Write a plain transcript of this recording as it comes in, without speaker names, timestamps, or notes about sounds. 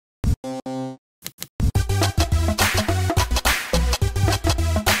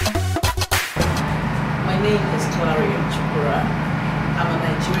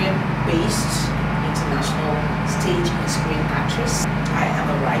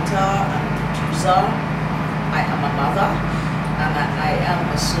user, I am a mother, and I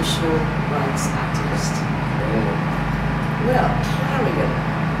am a social rights activist. Well, Clarion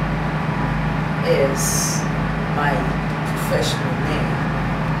is my professional name.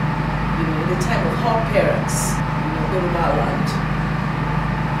 You know, in the time of our parents, you know, Yoruba land,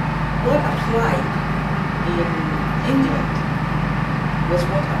 what applied in England was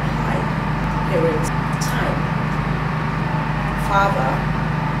what applied parents' time. Father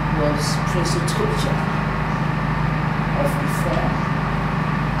was Prince Utopia of Ifon,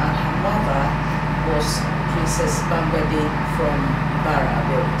 and her mother was Princess Bambade from Bara,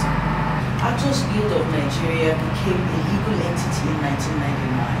 Abeokuta. Actors Guild of Nigeria became a legal entity in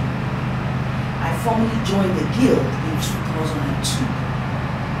 1999. I formally joined the guild in 2002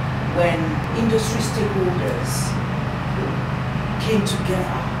 when industry stakeholders came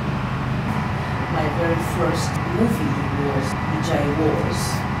together. My very first movie was Ijai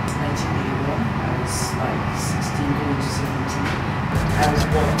Wars, 1981. I was like 16 going to 17. I was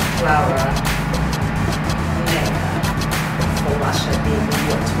born Clara